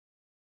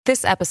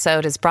This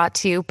episode is brought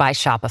to you by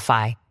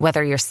Shopify.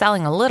 Whether you're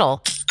selling a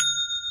little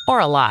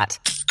or a lot,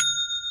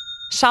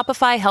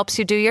 Shopify helps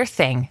you do your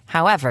thing,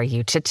 however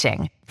you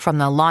cha-ching. From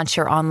the launch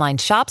your online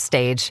shop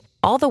stage,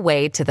 all the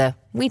way to the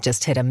we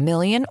just hit 1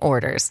 million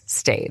orders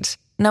stage.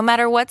 No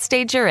matter what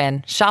stage you're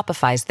in,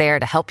 Shopify's there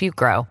to help you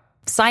grow.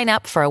 Sign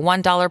up for a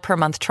 $1 per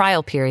month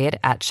trial period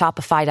at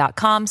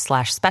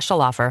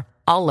shopify.com/special offer,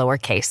 all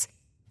lowercase.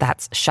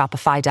 That's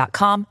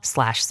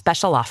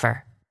shopify.com/special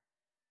offer.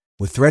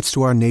 With threats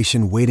to our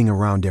nation waiting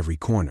around every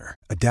corner,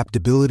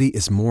 adaptability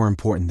is more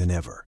important than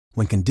ever.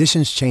 When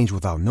conditions change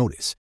without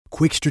notice,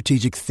 quick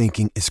strategic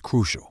thinking is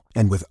crucial.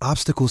 And with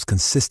obstacles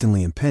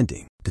consistently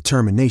impending,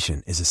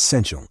 determination is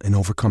essential in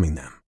overcoming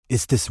them.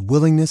 It's this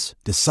willingness,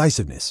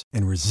 decisiveness,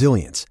 and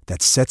resilience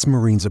that sets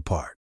Marines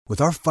apart. With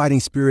our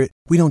fighting spirit,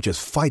 we don't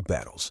just fight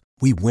battles,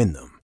 we win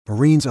them.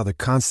 Marines are the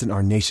constant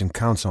our nation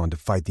counts on to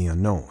fight the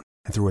unknown.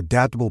 And through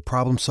adaptable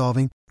problem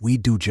solving, we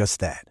do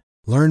just that.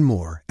 Learn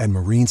more at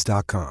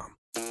marines.com.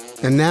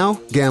 And now,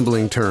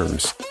 gambling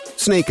terms.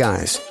 Snake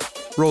Eyes.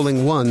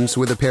 Rolling ones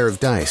with a pair of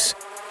dice.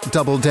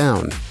 Double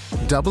Down.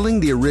 Doubling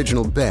the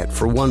original bet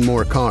for one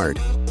more card.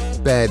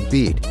 Bad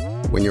Beat.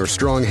 When your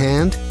strong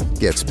hand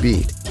gets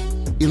beat.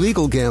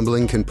 Illegal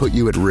gambling can put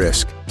you at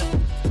risk.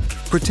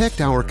 Protect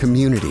our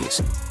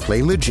communities.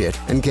 Play legit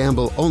and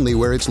gamble only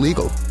where it's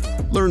legal.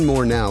 Learn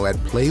more now at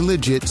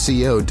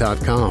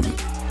playlegitco.com.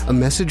 A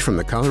message from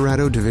the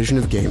Colorado Division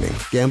of Gaming.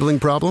 Gambling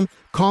problem?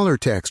 Call or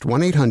text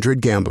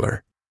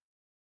 1-800-GAMBLER.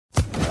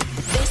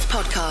 This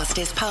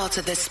podcast is part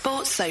of the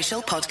Sports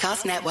Social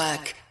Podcast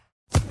Network.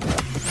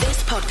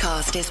 This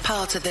podcast is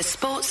part of the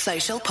Sports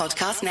Social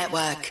Podcast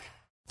Network.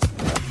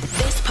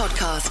 This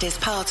podcast is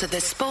part of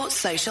the Sports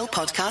Social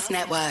Podcast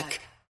Network.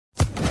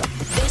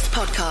 This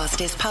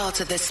podcast is part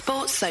of the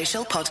Sports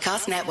Social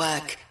Podcast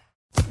Network.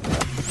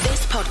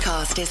 This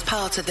podcast is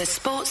part of the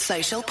Sports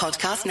Social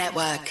Podcast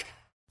Network.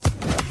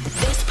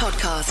 This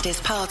podcast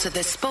is part of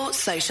the Sports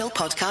Social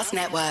Podcast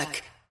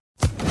Network.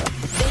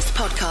 This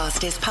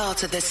podcast is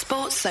part of the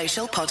Sports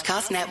Social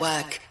Podcast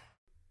Network.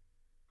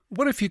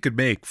 What if you could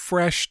make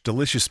fresh,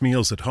 delicious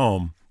meals at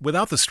home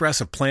without the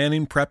stress of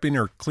planning, prepping,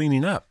 or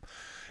cleaning up?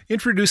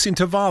 Introducing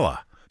Tavala.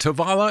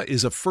 Tavala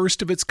is a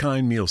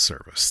first-of-its-kind meal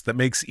service that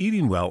makes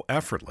eating well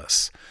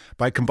effortless.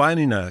 By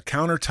combining a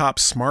countertop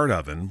smart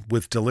oven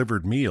with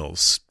delivered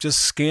meals, just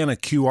scan a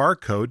QR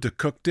code to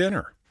cook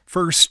dinner.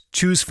 First,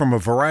 choose from a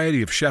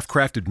variety of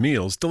chef-crafted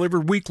meals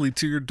delivered weekly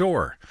to your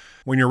door.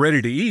 When you're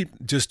ready to eat,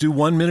 just do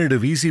 1 minute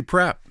of easy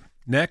prep.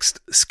 Next,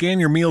 scan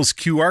your meal's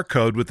QR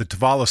code with the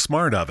Tavala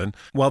Smart Oven,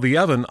 while the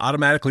oven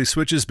automatically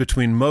switches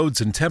between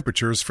modes and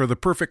temperatures for the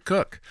perfect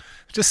cook.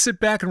 Just sit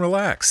back and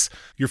relax.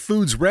 Your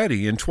food's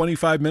ready in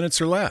 25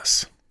 minutes or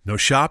less. No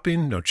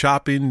shopping, no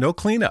chopping, no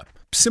cleanup.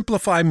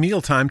 Simplify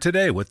mealtime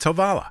today with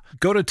Tavala.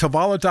 Go to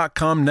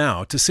Tavala.com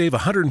now to save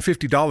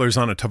 $150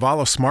 on a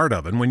Tavala Smart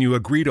Oven when you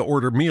agree to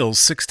order meals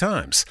 6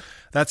 times.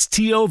 That's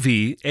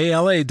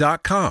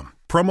TOVALA.com.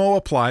 Promo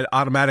applied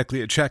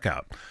automatically at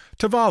checkout.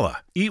 Tavala.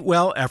 Eat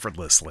well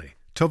effortlessly.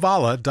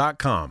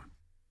 Tavala.com.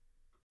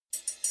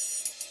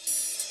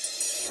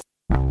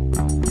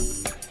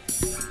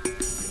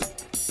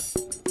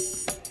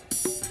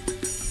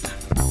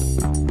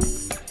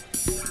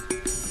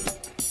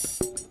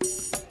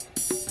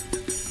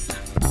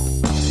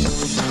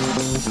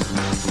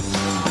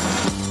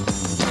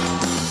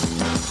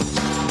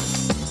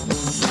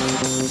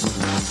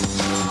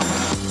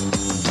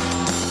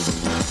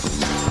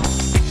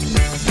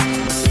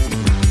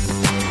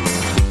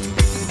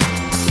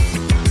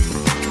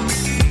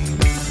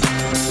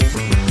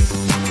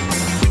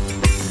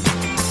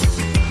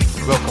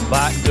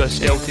 Back to a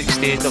Celtic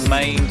state of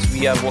mind.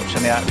 We are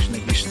watching the action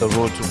at Easter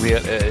Road where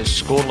it is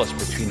scoreless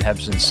between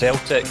Hibs and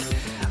Celtic,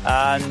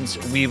 and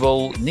we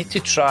will need to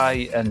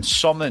try and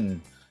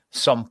summon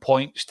some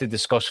points to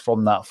discuss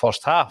from that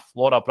first half.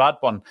 Laura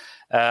Bradburn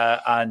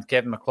and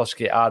Kevin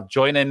McCluskey are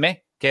joining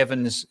me.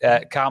 Kevin's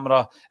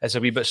camera is a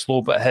wee bit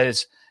slow, but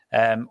his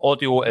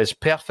audio is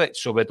perfect,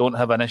 so we don't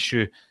have an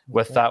issue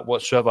with that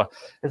whatsoever.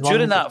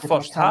 During that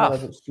first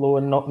half, it's slow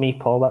and not me,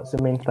 Paul. That's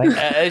the main thing.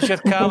 It is your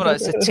camera.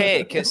 It's the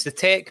tech. It's the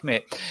tech,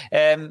 mate.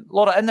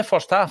 Laura, in the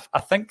first half, I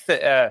think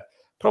that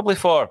probably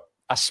for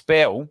a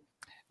spell,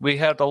 we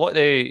heard a lot of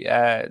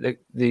the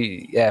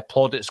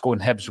plaudits going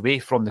Hibs' way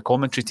from the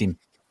commentary team.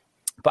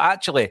 But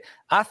actually,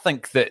 I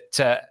think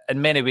that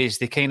in many ways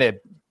they kind of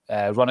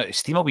run out of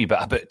steam a wee bit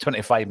about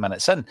 25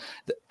 minutes in.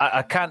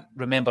 I can't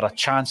remember a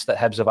chance that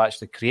Hibs have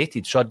actually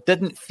created, so I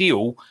didn't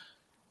feel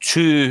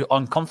too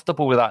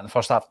uncomfortable with that in the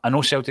first half. I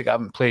know Celtic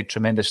haven't played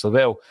tremendously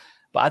well,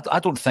 but I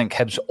don't think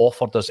Hibs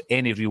offered us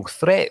any real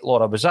threat,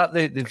 Laura. Was that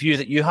the view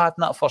that you had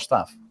in that first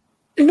half?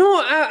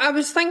 No, I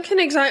was thinking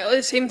exactly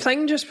the same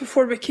thing just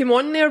before we came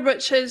on there,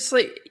 which is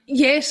like,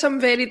 yes, I'm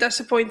very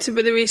disappointed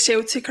with the way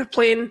Celtic are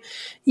playing.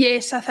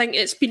 Yes, I think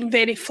it's been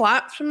very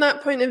flat from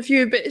that point of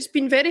view, but it's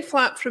been very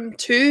flat from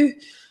two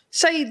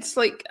sides.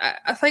 Like,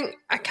 I think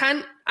I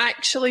can't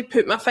actually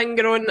put my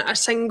finger on a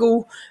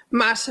single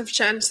massive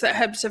chance that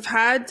Hibs have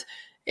had.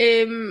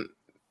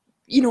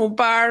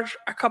 bar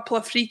a couple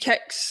of free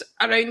kicks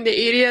around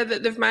the area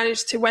that they've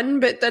managed to win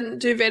but didn't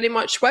do very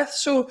much with.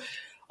 So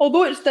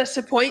although it's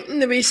disappointing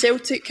the way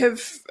Celtic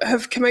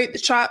have come out the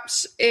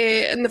traps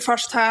in the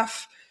first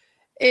half,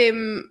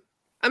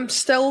 I'm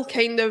still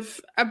kind of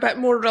a bit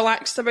more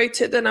relaxed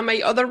about it than I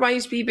might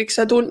otherwise be, because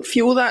I don't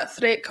feel that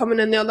threat coming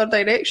in the other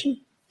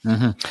direction.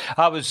 Mm-hmm.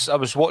 I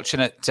was watching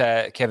it,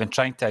 Kevin,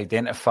 trying to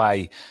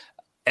identify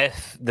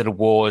if there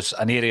was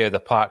an area of the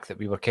park that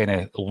we were kind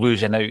of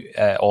losing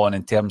out on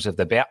in terms of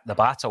the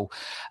battle.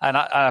 And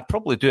I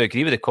probably do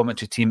agree with the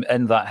commentary team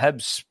in that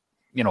Hibs,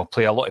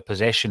 play a lot of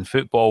possession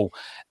football,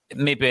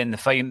 maybe in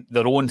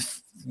their own,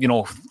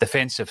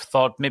 defensive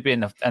third, maybe in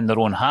their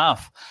own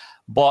half.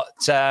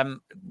 But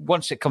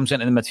once it comes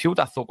into the midfield,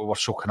 I thought we were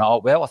soaking it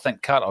up well. I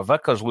think Carter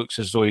Vickers looks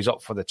as though he's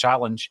up for the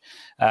challenge.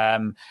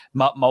 My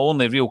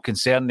only real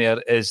concern there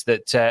is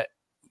that,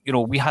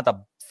 we had a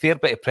fair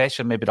bit of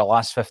pressure, maybe the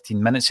last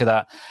 15 minutes of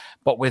that,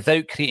 but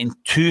without creating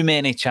too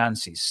many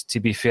chances, to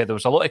be fair. There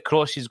was a lot of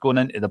crosses going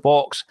into the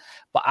box,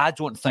 but I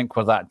don't think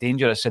we're that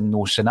dangerous in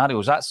those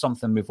scenarios. That's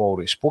something we've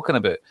already spoken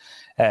about,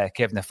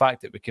 Kevin, the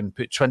fact that we can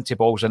put 20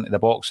 balls into the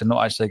box and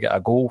not actually get a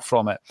goal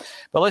from it.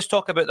 But let's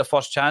talk about the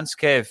first chance,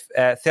 Kev.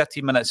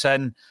 13 minutes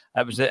in,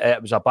 it was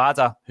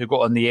Abada who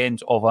got on the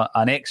end of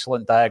an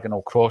excellent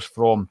diagonal cross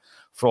from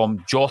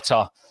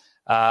Jota.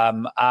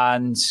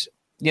 And,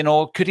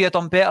 could he have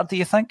done better, do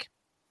you think?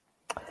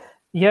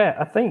 Yeah,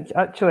 I think,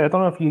 actually, I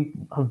don't know if you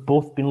have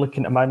both been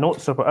looking at my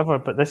notes or whatever,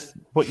 but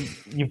what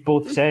you've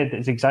both said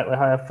is exactly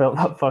how I felt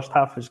that first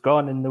half has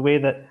gone, in the way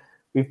that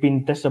we've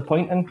been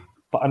disappointing,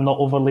 but I'm not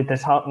overly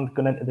disheartened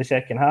going into the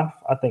second half.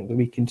 I think that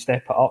we can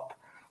step it up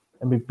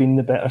and we've been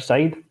the better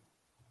side.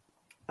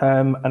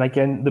 And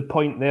again, the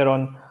point there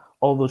on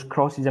all those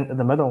crosses into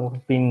the middle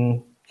have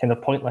been kind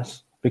of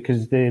pointless,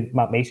 because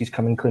Matt Macy's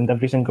come and cleaned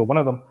every single one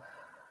of them.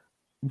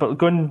 But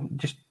going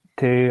just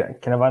to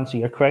kind of answer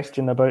your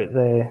question about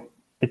the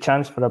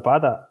chance for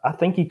Abada, I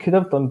think he could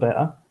have done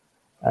better.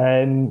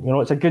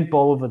 It's a good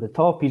ball over the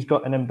top. He's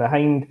gotten in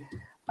behind.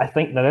 I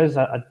think there is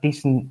a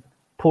decent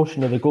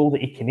portion of the goal that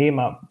he can aim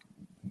at,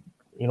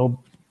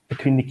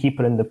 between the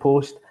keeper and the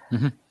post.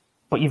 Mm-hmm.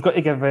 But you've got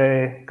to give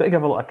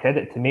a lot of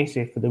credit to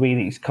Macy for the way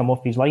that he's come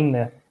off his line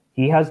there.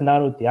 He has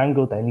narrowed the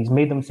angle down. He's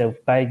made himself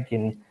big,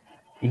 and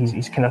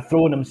he's kind of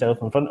thrown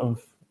himself in front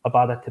of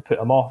Abada to put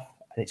him off,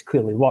 and it's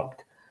clearly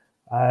worked.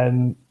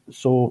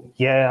 So,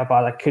 yeah,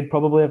 Abada could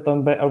probably have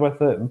done better with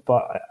it,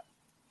 but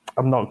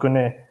I'm not going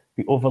to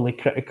be overly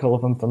critical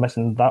of him for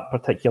missing that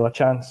particular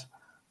chance.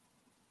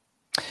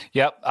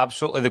 Yep,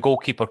 absolutely. The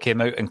goalkeeper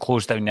came out and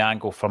closed down the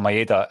angle for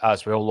Maeda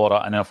as well,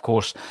 Laura, and then, of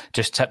course,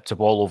 just tipped the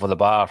ball over the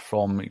bar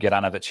from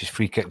Juranovic's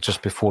free kick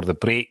just before the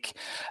break.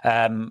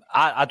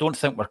 I don't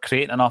think we're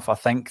creating enough. I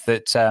think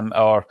that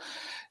our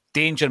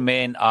danger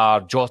men are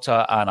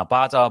Jota and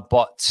Abada,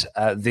 but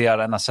they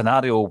are in a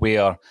scenario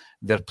where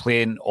they're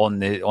playing on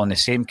the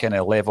same kind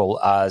of level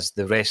as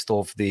the rest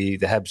of the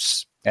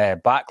Hibs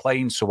back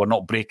line, so we're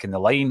not breaking the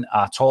line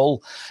at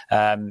all.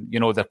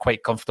 They're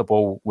quite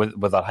comfortable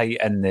with their height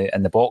in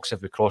the box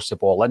if we cross the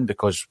ball in,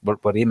 because we're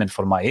aiming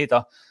for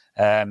Maeda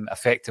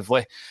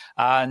effectively,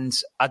 and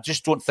I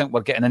just don't think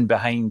we're getting in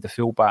behind the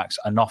fullbacks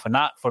enough, and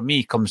that for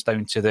me comes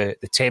down to the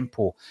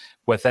tempo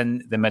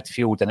within the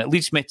midfield. And it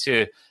leads me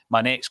to my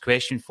next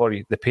question for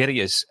you, the pair of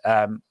yous.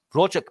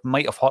 Rogic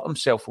might have hurt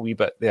himself a wee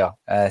bit there,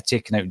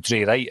 taking out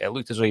Dre Wright. It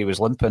looked as though he was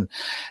limping.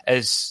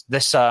 Is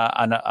this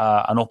an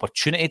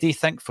opportunity, do you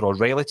think, for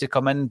O'Reilly to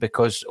come in?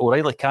 Because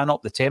O'Reilly can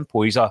up the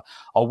tempo. He's a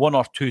one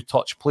or two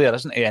touch player,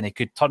 isn't he? And he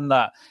could turn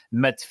that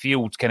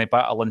midfield kind of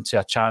battle into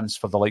a chance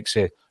for the likes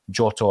of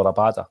Jota or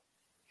Abada.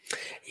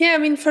 Yeah, I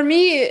mean, for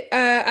me,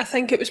 I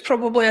think it was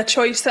probably a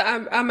choice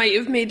that I might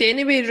have made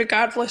anyway,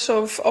 regardless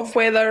of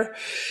whether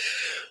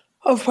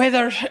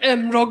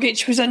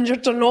Rogic was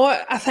injured or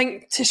not. I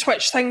think to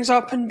switch things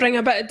up and bring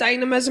a bit of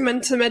dynamism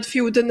into the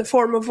midfield in the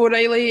form of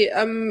O'Reilly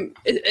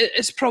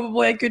is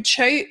probably a good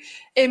shout.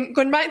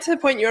 Going back to the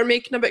point you were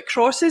making about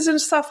crosses and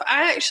stuff,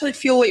 I actually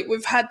feel like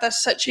we've had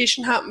this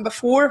situation happen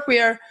before,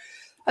 where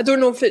I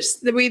don't know if it's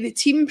the way the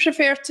team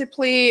prefer to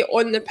play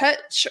on the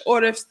pitch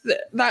or if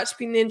that's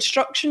been the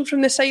instruction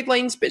from the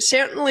sidelines, but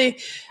certainly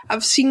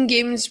I've seen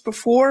games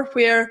before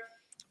where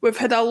we've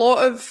had a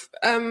lot of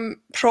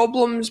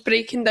problems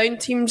breaking down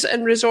teams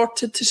and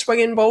resorted to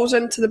swinging balls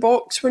into the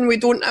box when we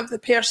don't have the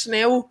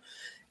personnel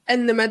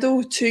in the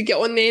middle to get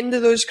on the end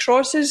of those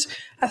crosses.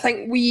 I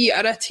think we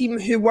are a team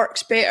who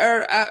works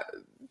better at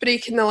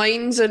breaking the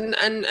lines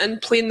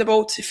and playing the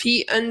ball to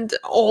feet and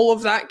all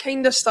of that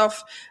kind of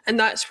stuff, and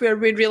that's where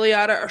we really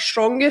are at our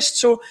strongest.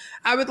 So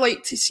I would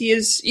like to see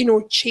us,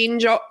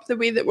 change up the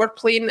way that we're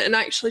playing and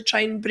actually try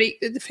and break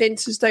the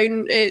defences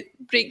down,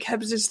 break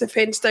Hibs'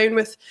 defence down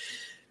with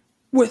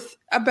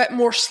a bit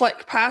more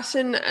slick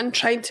passing and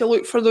trying to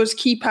look for those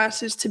key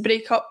passes to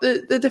break up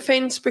the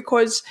defence,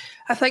 because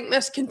I think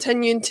this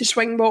continuing to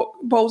swing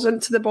balls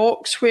into the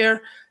box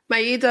where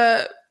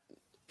Maeda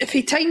if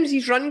he times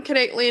his run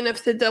correctly and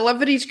if the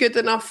delivery's good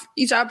enough,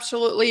 he's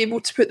absolutely able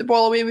to put the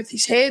ball away with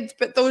his head.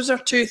 But those are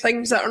two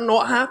things that are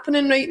not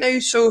happening right now.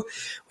 So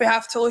we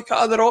have to look at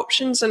other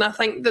options, and I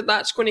think that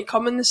that's going to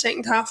come in the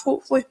second half,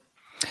 hopefully.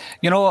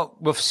 You know,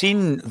 we've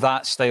seen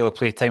that style of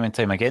play time and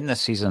time again this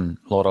season,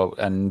 Laura.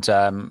 And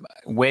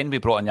when we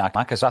brought in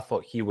Giakoumakis, I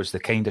thought he was the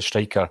kind of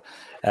striker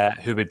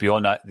who would be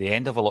on at the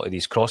end of a lot of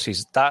these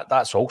crosses.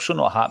 That's also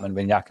not happening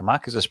when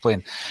Giakoumakis is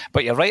playing.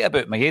 But you're right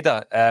about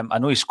Maeda. I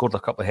know he scored a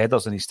couple of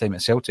headers in his time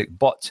at Celtic,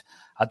 but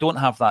I don't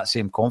have that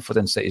same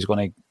confidence that he's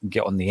going to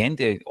get on the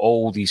end of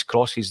all these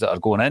crosses that are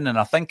going in. And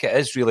I think it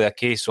is really a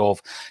case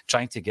of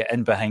trying to get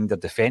in behind the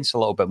defence a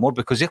little bit more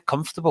because they're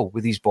comfortable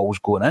with these balls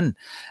going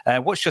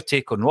in. What's your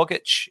take on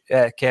Rogic,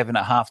 Kevin,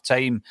 at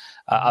half-time?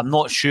 I'm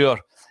not sure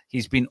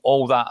he's been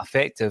all that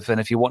effective. And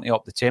if you want to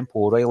up the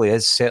tempo, O'Reilly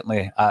is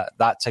certainly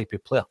that type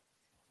of player.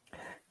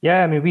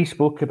 Yeah, I mean, we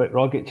spoke about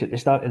Rogic at the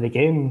start of the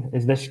game,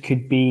 as this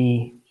could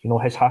be,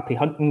 his happy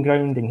hunting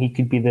ground, and he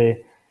could be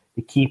the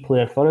key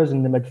player for us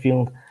in the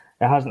midfield.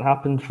 It hasn't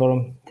happened for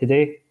him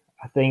today.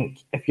 I think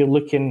if you're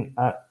looking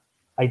at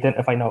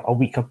identifying a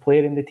weaker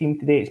player in the team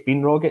today, it's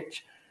been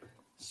Rogic.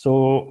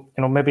 So,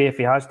 maybe if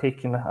he has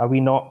taken a wee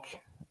knock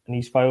and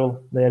he's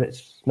foul there,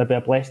 it's maybe a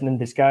blessing in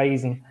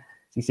disguise. And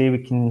as you say, we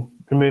can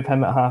remove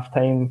him at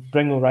half-time,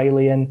 bring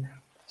O'Reilly in,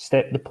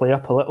 step the play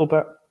up a little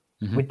bit.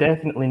 Mm-hmm. We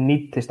definitely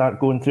need to start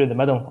going through the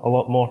middle a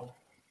lot more,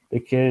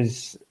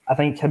 because I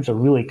think Hibs are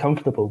really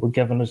comfortable with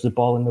giving us the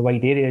ball in the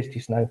wide areas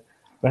just now.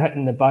 We're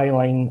hitting the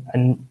byline,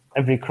 and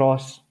every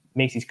cross,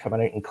 Macy's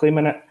coming out and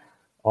claiming it,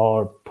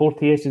 or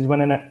Porteous is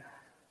winning it.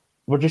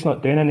 We're just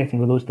not doing anything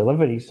with those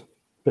deliveries.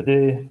 But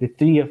the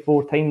 3 or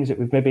 4 times that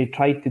we've maybe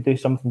tried to do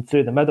something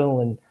through the middle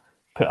and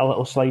put a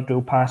little slide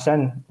rule pass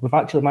in, we've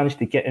actually managed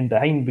to get in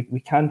behind. We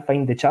can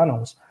find the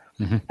channels.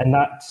 Mm-hmm. And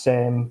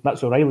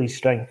that's O'Reilly's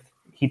strength.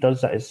 He does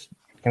that, is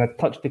kind of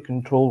touch the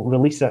control,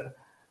 release it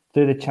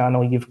through the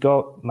channel. You've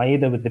got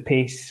Maeda with the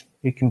pace,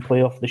 who can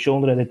play off the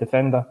shoulder of the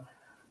defender.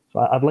 So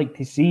I'd like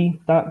to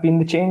see that being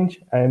the change,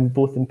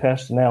 both in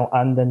personnel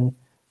and in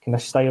kind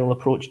of style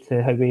approach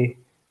to how we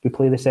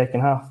play the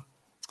second half.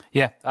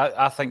 Yeah,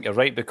 I think you're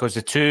right, because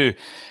the two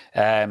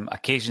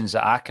occasions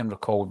that I can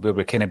recall where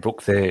we kind of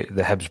broke the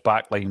Hibs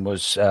backline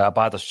was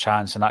Abada's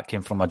chance, and that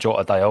came from a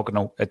Jota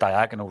diagonal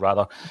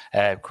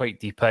quite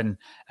deep in.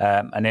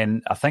 And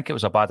then I think it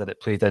was Abada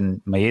that played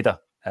in Maeda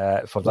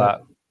for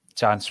that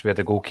chance where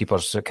the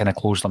goalkeepers kind of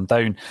closed them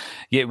down.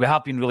 Yeah, we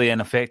have been really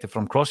ineffective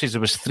from crosses. There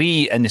was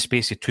 3 in the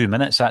space of 2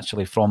 minutes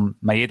actually from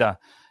Maeda,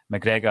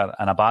 McGregor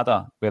and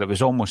Abada, where it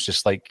was almost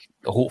just like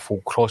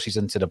hopeful crosses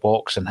into the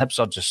box, and Hibs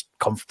are just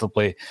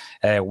comfortably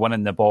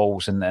winning the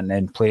balls and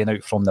then playing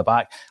out from the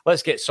back.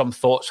 Let's get some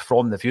thoughts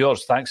from the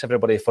viewers. Thanks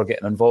everybody for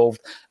getting involved.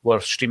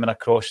 We're streaming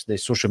across the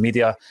social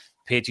media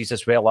pages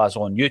as well as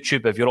on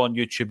YouTube. If you're on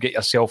YouTube, get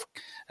yourself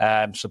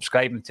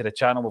subscribing to the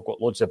channel. We've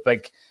got loads of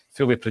big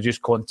fully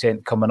produced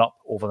content coming up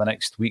over the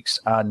next weeks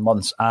and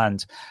months.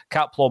 And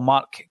Caplaw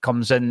Mark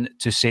comes in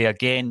to say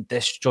again,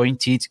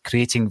 disjointed,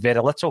 creating very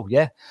little.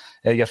 Yeah,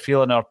 you're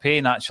feeling our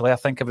pain, actually. I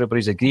think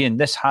everybody's agreeing.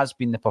 This has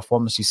been the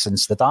performances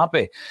since the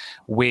derby,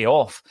 way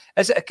off.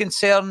 Is it a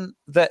concern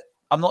that,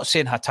 I'm not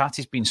saying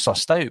Hatate's been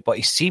sussed out, but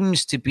he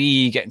seems to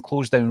be getting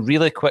closed down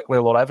really quickly,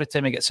 or every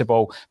time he gets the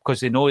ball, because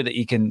they know that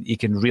he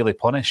can really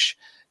punish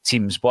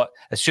teams. But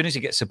as soon as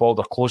he gets the ball,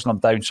 they're closing him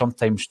down.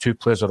 Sometimes 2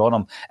 players are on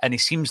him, and he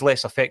seems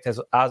less effective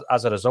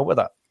as a result of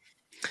that.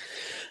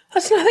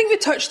 Listen, I think we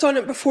touched on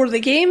it before the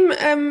game.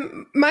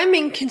 My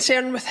main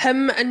concern with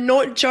him, and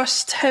not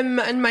just him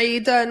and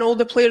Maeda and all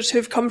the players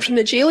who've come from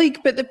the J-League,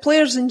 but the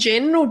players in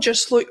general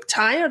just look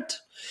tired.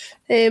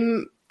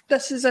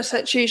 This is a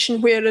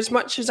situation where, as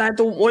much as I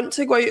don't want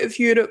to go out of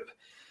Europe,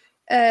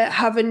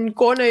 having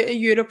gone out of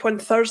Europe on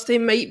Thursday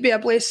might be a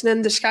blessing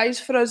in disguise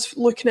for us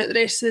looking at the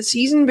rest of the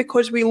season,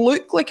 because we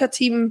look like a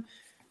team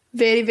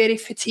very, very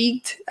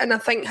fatigued. And I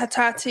think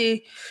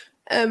Hatate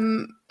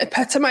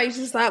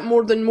epitomises that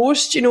more than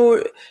most.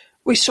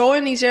 We saw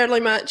in these early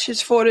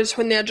matches for us,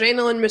 when the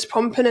adrenaline was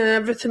pumping and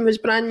everything was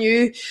brand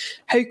new,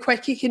 how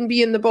quick he can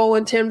be in the ball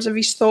in terms of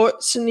his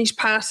thoughts and his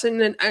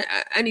passing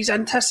and his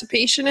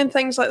anticipation and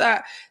things like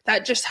that.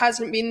 That just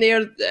hasn't been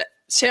there,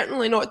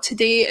 certainly not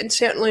today, and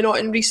certainly not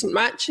in recent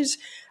matches.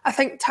 I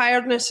think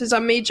tiredness is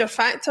a major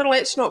factor.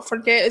 Let's not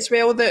forget as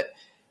well that,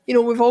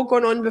 we've all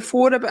gone on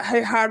before about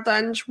how hard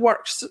Ange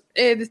works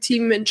the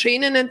team in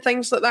training and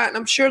things like that, and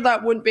I'm sure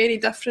that won't be any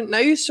different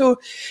now.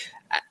 So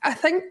I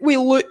think we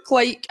look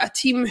like a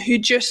team who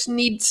just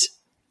needs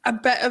a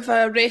bit of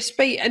a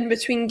respite in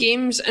between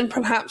games, and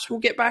perhaps we'll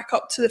get back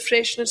up to the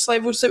freshness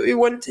levels that we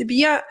want to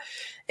be at.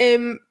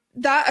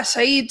 That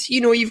aside,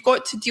 you've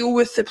got to deal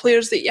with the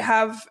players that you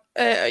have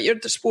at your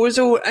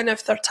disposal, and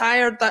if they're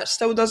tired, that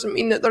still doesn't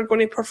mean that they're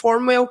going to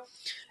perform well.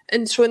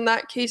 And so in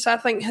that case, I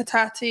think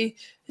Hatate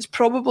is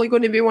probably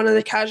going to be one of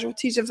the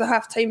casualties of the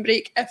half-time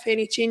break if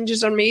any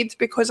changes are made,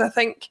 because I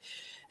think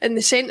in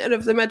the centre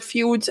of the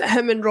midfield,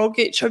 him and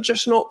Rogic are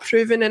just not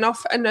proven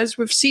enough. And as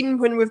we've seen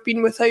when we've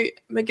been without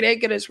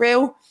McGregor as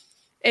well,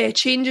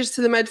 changes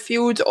to the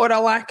midfield or a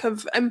lack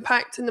of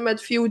impact in the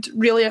midfield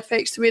really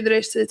affects the way the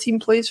rest of the team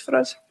plays for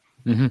us.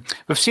 Mm-hmm.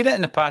 We've seen it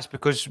in the past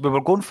because we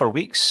were going for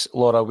weeks,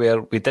 Laura,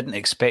 where we didn't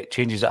expect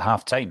changes at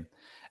half-time.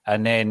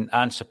 And then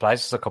Ange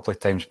surprised us a couple of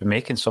times by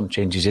making some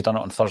changes. He done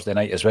it on Thursday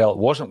night as well. It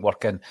wasn't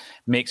working,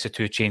 makes the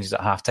 2 changes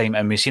at half-time.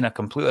 And we've seen a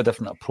completely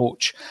different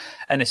approach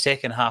in the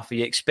second half. Are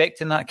you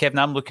expecting that, Kevin?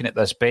 I'm looking at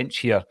this bench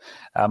here.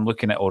 I'm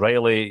looking at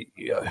O'Reilly,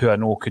 who I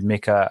know could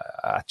make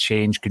a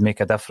change, could make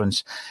a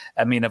difference.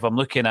 I mean, if I'm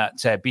looking at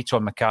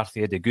Beaton,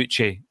 McCarthy,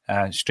 Ideguchi,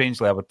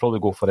 strangely, I would probably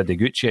go for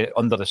Ideguchi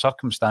under the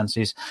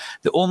circumstances.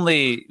 The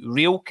only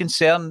real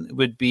concern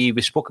would be,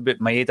 we spoke about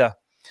Maeda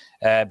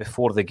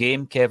before the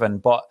game, Kevin,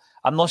 but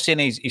I'm not saying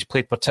he's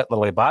played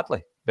particularly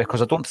badly,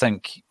 because I don't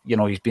think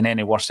he's been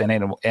any worse than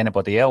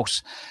anybody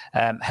else.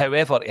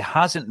 However, he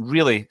hasn't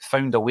really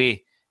found a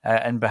way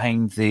in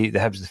behind the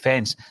Hibs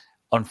defence.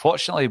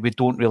 Unfortunately, we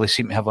don't really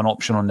seem to have an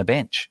option on the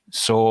bench.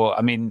 So,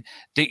 I mean,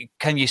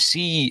 can you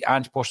see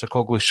Ange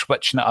Postecoglou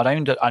switching it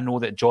around? I know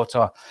that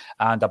Jota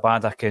and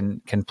Abada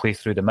can play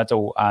through the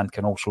middle and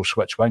can also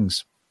switch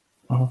wings.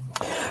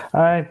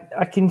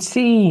 I can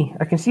see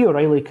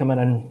O'Reilly coming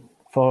in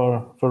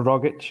for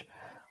Rogic.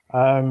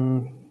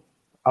 I'm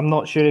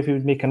not sure if he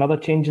would make another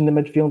change in the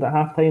midfield at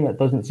halftime. It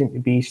doesn't seem to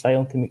be his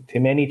style to make too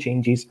many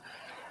changes.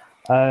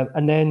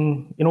 And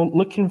then,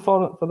 looking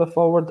for the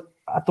forward,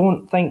 I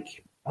don't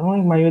think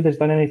Maeuda's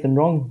done anything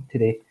wrong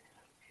today.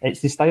 It's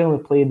the style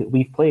of play that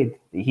we've played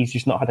that he's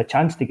just not had a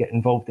chance to get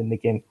involved in the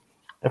game.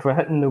 If we're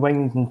hitting the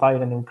wings and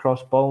firing and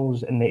cross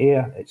balls in the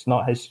air, it's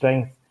not his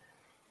strength.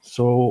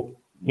 So,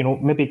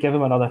 maybe give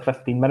him another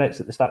 15 minutes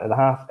at the start of the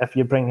half if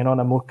you're bringing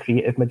on a more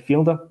creative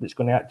midfielder that's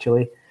going to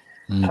actually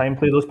try and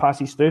play those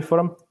passes through for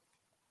him.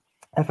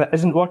 If it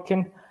isn't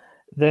working,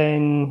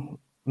 then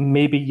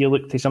maybe you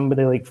look to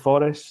somebody like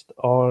Forrest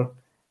or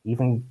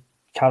even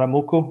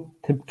Karamoko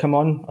to come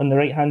on the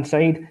right-hand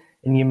side,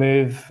 and you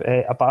move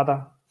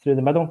Abada through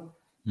the middle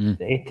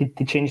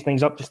to change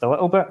things up just a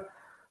little bit.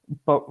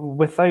 But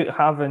without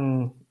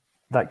having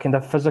that kind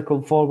of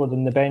physical forward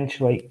on the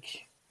bench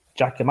like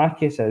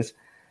Giakoumakis is,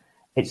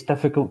 it's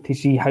difficult to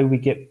see how we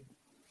get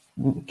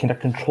kind of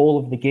control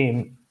of the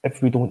game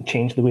if we don't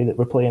change the way that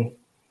we're playing.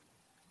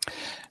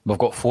 We've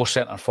got 4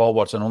 centre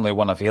forwards and only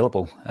 1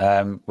 available,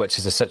 which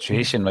is the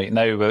situation right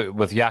now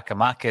with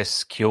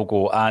Giakoumakis,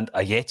 Kyogo and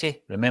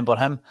Ajeti. Remember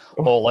him?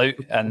 All out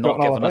and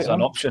not giving us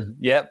an option.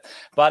 Yep.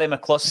 Barry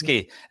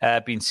McCluskey,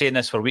 been saying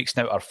this for weeks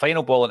now. Our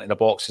final ball into the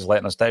box is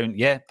letting us down.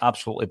 Yeah,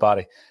 absolutely,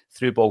 Barry.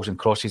 Through balls and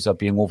crosses are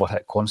being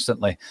overhit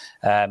constantly.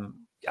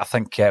 I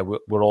think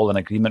we're all in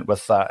agreement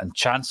with that. And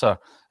Chancer,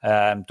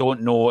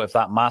 don't know if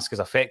that mask is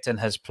affecting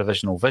his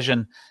provisional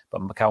vision,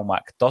 but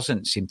McCalmack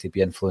doesn't seem to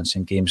be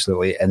influencing games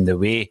lately in the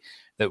way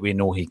that we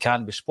know he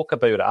can. We spoke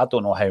about it. I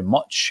don't know how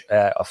much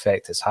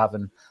effect it's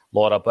having,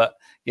 Laura, but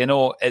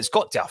it's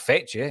got to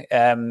affect you.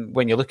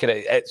 When you look at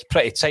it, it's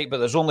pretty tight, but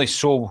there's only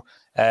so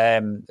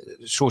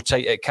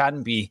tight it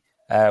can be.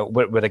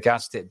 With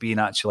regards to it being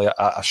actually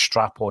a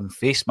strap-on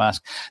face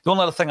mask. The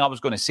only other thing I was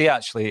going to say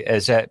actually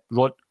is that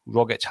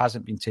Rogic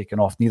hasn't been taken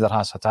off, neither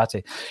has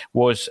Hatate.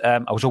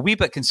 I was a wee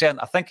bit concerned.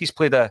 I think he's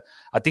played a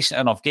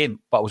decent enough game,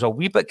 but I was a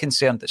wee bit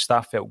concerned that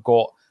Starfelt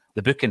got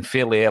the booking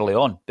fairly early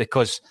on,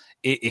 because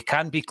he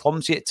can be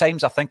clumsy at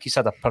times. I think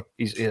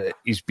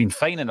he's been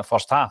fine in the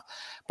first half,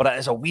 but it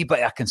is a wee bit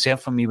of a concern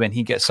for me when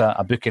he gets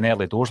a booking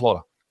early doors,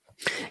 Laura.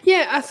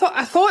 Yeah, I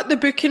thought the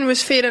booking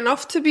was fair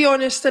enough, to be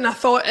honest, and I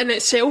thought in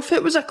itself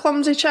it was a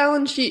clumsy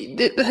challenge.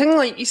 The thing,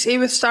 like you say,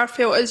 with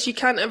Starfelt is you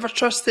can't ever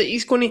trust that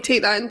he's going to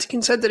take that into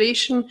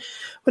consideration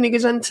when he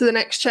goes into the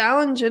next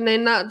challenge, and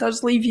then that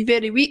does leave you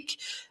very weak.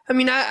 I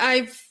mean,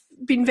 I've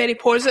been very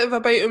positive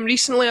about him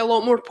recently, a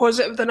lot more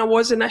positive than I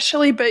was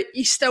initially, but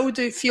you still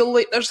do feel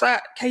like there's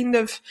that kind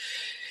of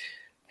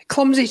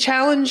clumsy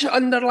challenge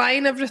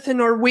underlying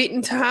everything or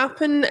waiting to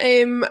happen.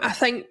 I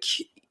think,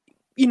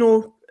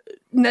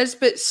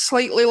 Nisbet's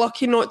slightly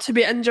lucky not to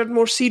be injured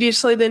more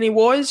seriously than he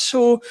was,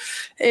 so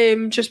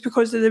just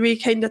because of the way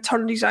he kind of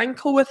turned his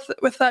ankle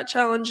with that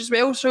challenge as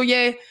well. So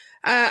yeah,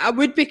 I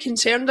would be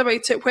concerned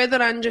about it. Whether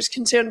I'm just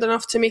concerned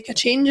enough to make a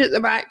change at the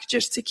back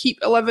just to keep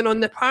 11 on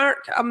the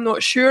park, I'm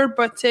not sure,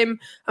 but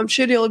I'm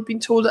sure he'll have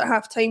been told at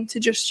half-time to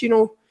just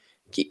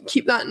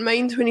keep that in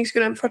mind when he's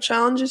going in for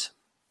challenges.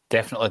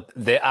 Definitely.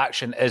 The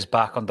action is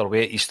back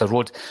underway at Easter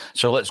Road.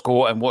 So let's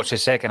go and watch the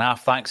second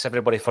half. Thanks,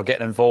 everybody, for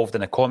getting involved in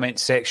the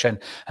comments section.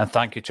 And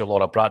thank you to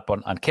Laura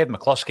Bradburn and Kevin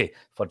McCluskey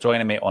for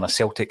joining me on A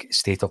Celtic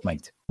State of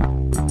Mind.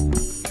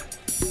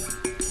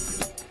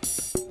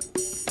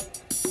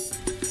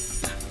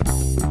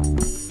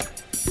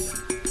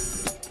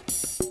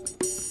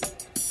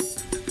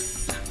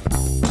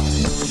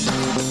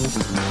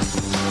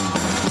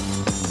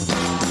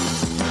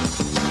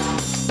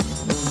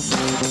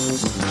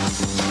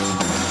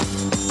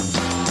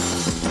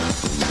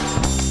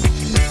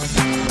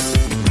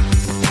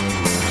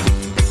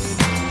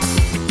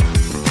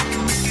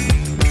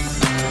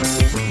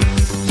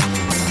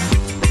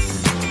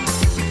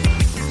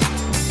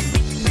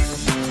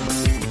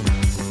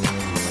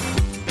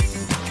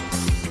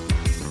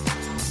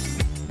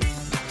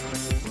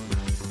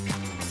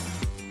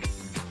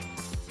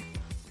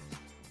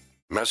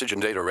 Message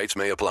and data rates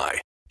may apply.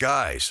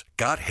 Guys,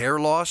 got hair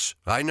loss?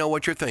 I know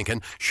what you're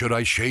thinking. Should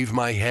I shave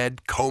my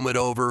head, comb it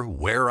over,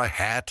 wear a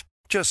hat?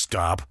 Just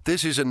stop.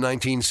 This isn't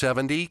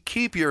 1970.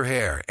 Keep your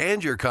hair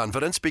and your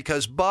confidence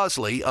because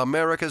Bosley,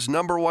 America's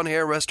 #1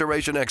 hair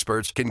restoration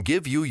experts, can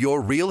give you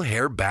your real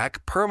hair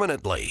back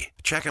permanently.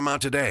 Check them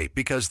out today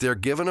because they're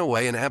giving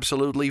away an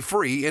absolutely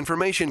free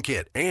information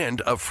kit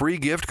and a free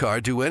gift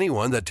card to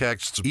anyone that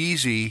texts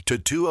EASY to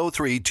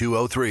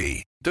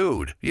 203203.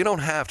 Dude, you don't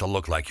have to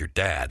look like your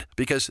dad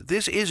because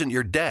this isn't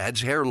your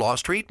dad's hair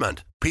loss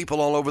treatment. People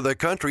all over the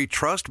country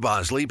trust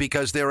Bosley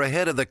because they're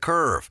ahead of the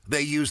curve.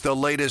 They use the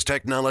latest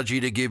technology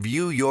to give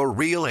you your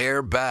real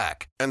hair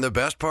back. And the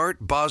best part?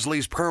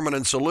 Bosley's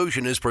permanent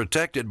solution is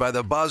protected by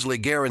the Bosley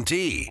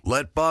Guarantee.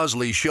 Let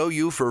Bosley show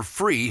you for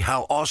free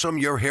how awesome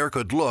your hair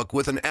could look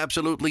with an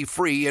absolutely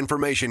free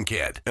information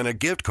kit and a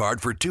gift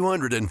card for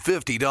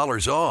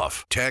 $250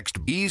 off. Text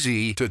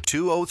EASY to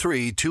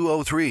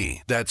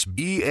 203203. That's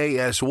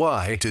BASY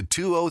to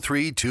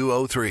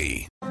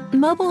 203203.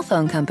 Mobile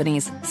phone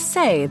companies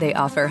say they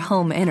offer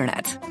home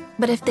internet.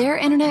 But if their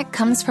internet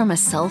comes from a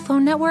cell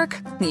phone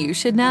network, you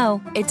should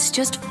know. It's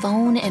just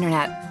phone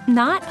internet,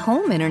 not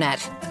home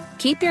internet.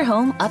 Keep your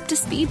home up to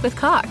speed with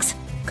Cox.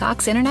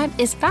 Cox internet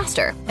is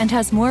faster and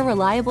has more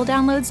reliable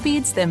download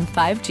speeds than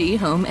 5G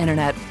home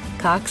internet.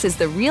 Cox is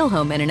the real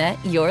home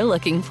internet you're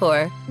looking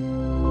for.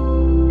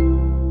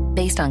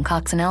 Based on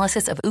Cox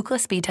analysis of Ookla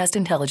speed test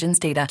intelligence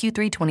data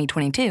Q3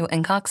 2022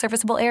 and Cox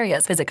serviceable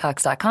areas, visit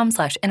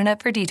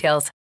cox.com/internet for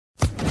details.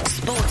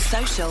 Sports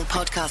Social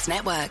Podcast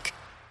Network.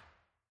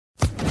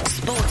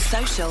 Sports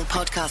Social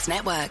Podcast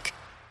Network.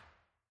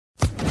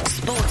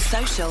 Sports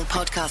Social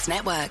Podcast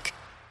Network.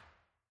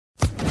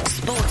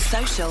 Sports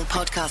Social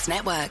Podcast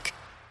Network.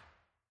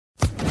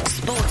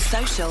 Sports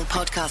Social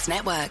Podcast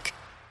Network.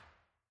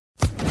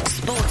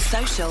 Sports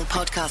Social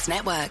Podcast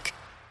Network.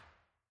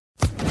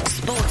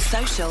 Sports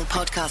Social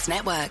Podcast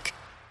Network.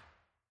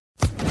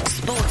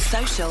 Sports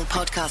Social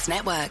Podcast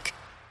Network.